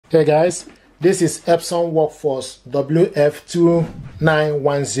Hey guys, this is Epson Workforce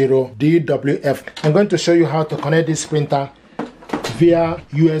WF2910DWF. I'm going to show you how to connect this printer via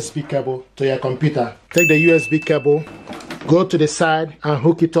USB cable to your computer. Take the USB cable, go to the side and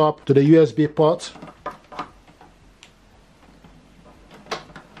hook it up to the USB port.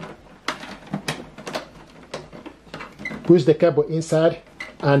 Push the cable inside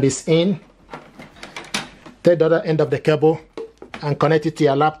and it's in. Take the other end of the cable and connect it to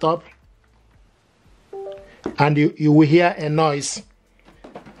your laptop, and you will hear a noise.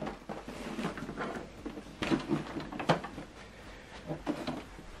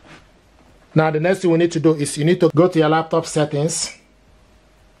 Now the next thing we need to do is you need to go to your laptop settings,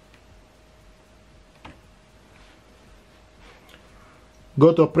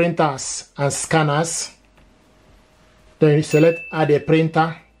 go to printers and scanners, then you select add a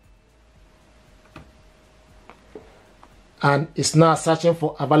printer, and it's now searching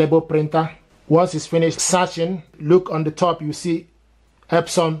for available printer. Once it's finished searching, look on the top, you see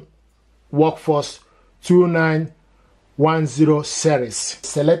Epson Workforce 2910 series.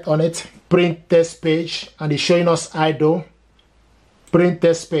 Select on it, print test page, and it's showing us idle. Print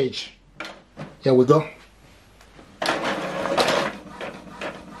test page. Here we go.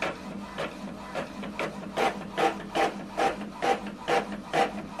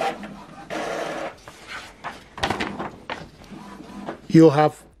 You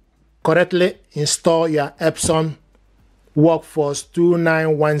have correctly installed your Epson Workforce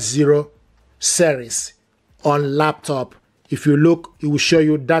 2910 series on laptop. If you look, it will show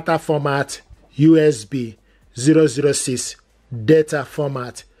you data format USB 006, data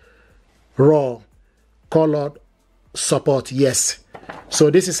format raw, colored, support yes. So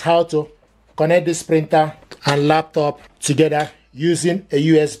this is how to connect this printer and laptop together using a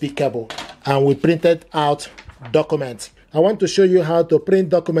USB cable, and we printed out documents. I want to show you how to print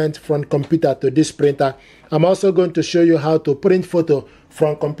document from computer to this printer. I'm also going to show you how to print photo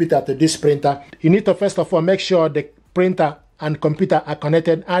from computer to this printer. You need to first of all make sure the printer and computer are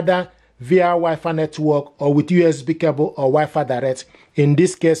connected either via Wi-Fi network or with USB cable or Wi-Fi direct. In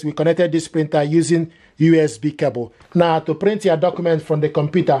this case, we connected this printer using USB cable. Now, to print your document from the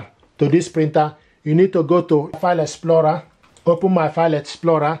computer to this printer, you need to go to File Explorer, open my File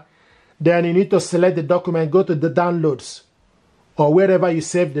Explorer. Then you need to select the document, go to the downloads or wherever you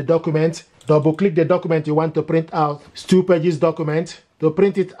save the document, double click the document you want to print out. It's 2 pages document. To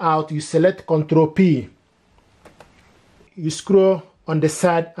print it out, you select Ctrl P. You scroll on the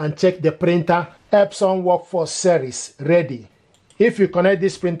side and check the printer. Epson Workforce series ready. If you connect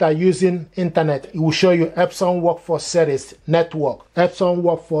this printer using internet, it will show you Epson Workforce series network, Epson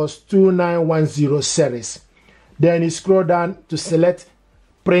Workforce 2910 series. Then you scroll down to select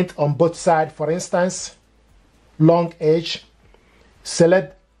print on both sides, for instance, long edge.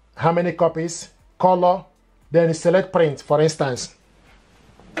 Select how many copies, color, then select print, for instance.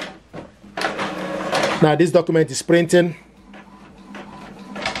 Now this document is printing.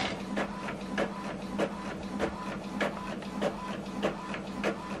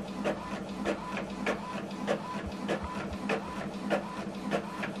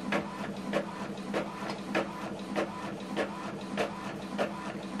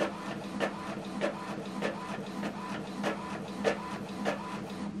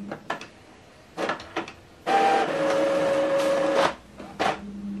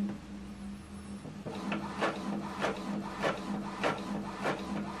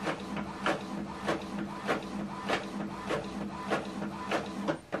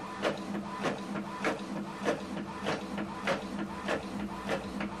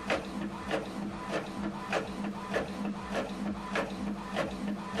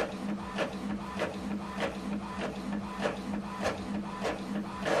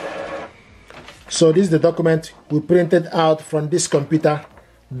 So this is the document we printed out from this computer,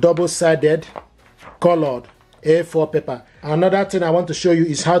 double-sided, colored A4 paper. Another thing I want to show you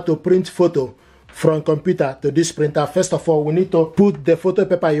is how to print photo from computer to this printer. First of all, we need to put the photo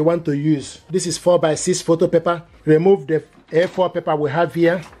paper you want to use. This is 4x6 photo paper. Remove the A4 paper we have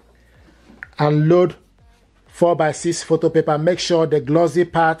here and load 4x6 photo paper. Make sure the glossy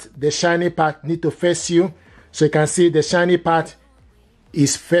part, the shiny part need to face you. So you can see the shiny part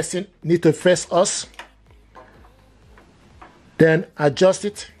is facing, need to face us. Then adjust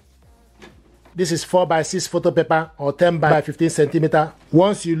it. This is 4x6 photo paper or 10x15 centimeter.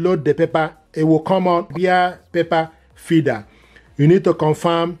 Once you load the paper, it will come out via paper feeder. You need to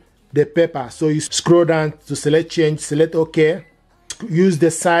confirm the paper. So you scroll down to select change, select OK. Use the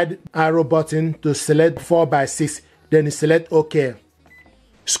side arrow button to select 4x6, then you select OK.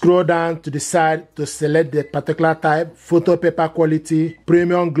 Scroll down to the side to select the particular type, photo paper quality,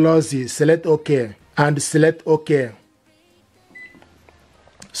 premium glossy, select OK, and select OK.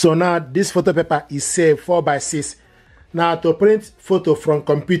 So now this photo paper is saved 4x6. Now to print photo from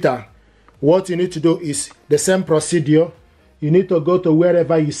computer, what you need to do is the same procedure. You need to go to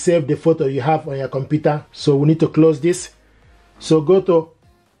wherever you save the photo you have on your computer. So we need to close this. So go to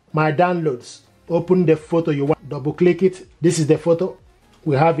my downloads, open the photo you want, double click it. This is the photo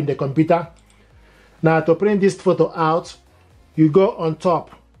we have in the computer. Now to print this photo out, you go on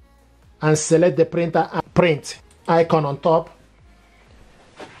top and select the printer and print icon on top.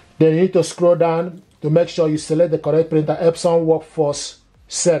 Then you need to scroll down to make sure you select the correct printer, Epson Workforce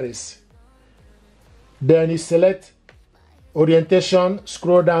series. Then you select orientation,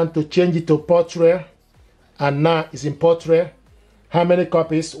 scroll down to change it to portrait, and now it's in portrait. How many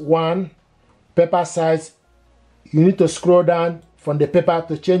copies? 1. Paper size, you need to scroll down from the paper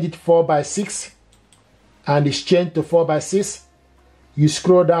to change it 4x6, and it's changed to 4x6. You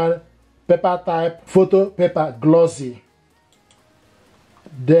scroll down, paper type, photo paper glossy.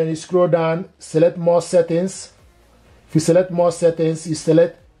 Then you scroll down, select more settings. If you select more settings, you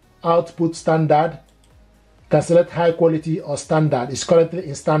select output standard. You can select high quality or standard. It's currently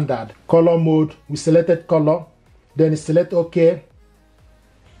in standard. Color mode, we selected color. Then you select OK.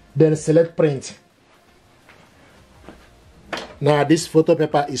 Then select print. Now this photo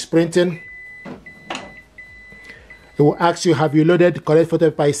paper is printing. It will ask you, have you loaded the correct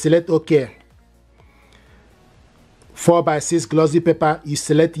photo paper? You select OK. 4x6 glossy paper, you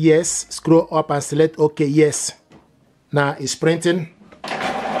select yes. Scroll up and select OK, yes. Now it's printing.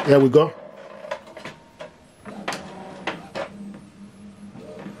 Here we go.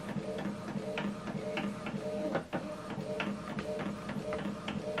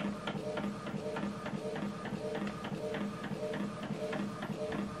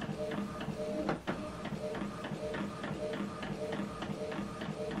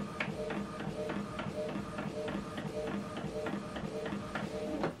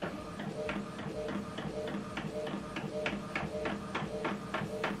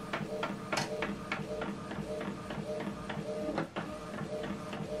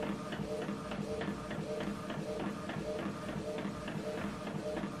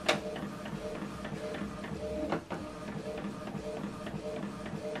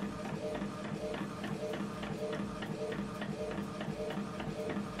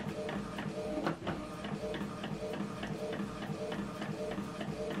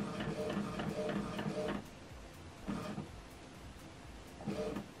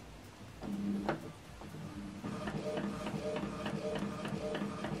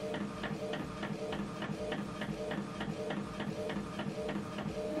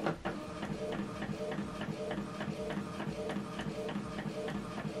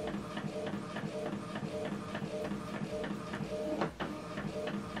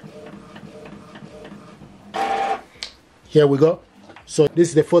 Here we go. So this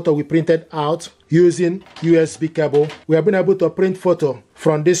is the photo we printed out using USB cable. We have been able to print photo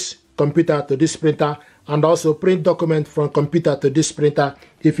from this computer to this printer, and also print document from computer to this printer.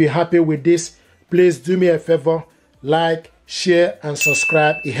 If you're happy with this, please do me a favor, like, share, and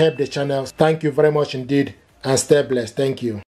subscribe. It helps the channel. Thank you very much indeed, and stay blessed. Thank you.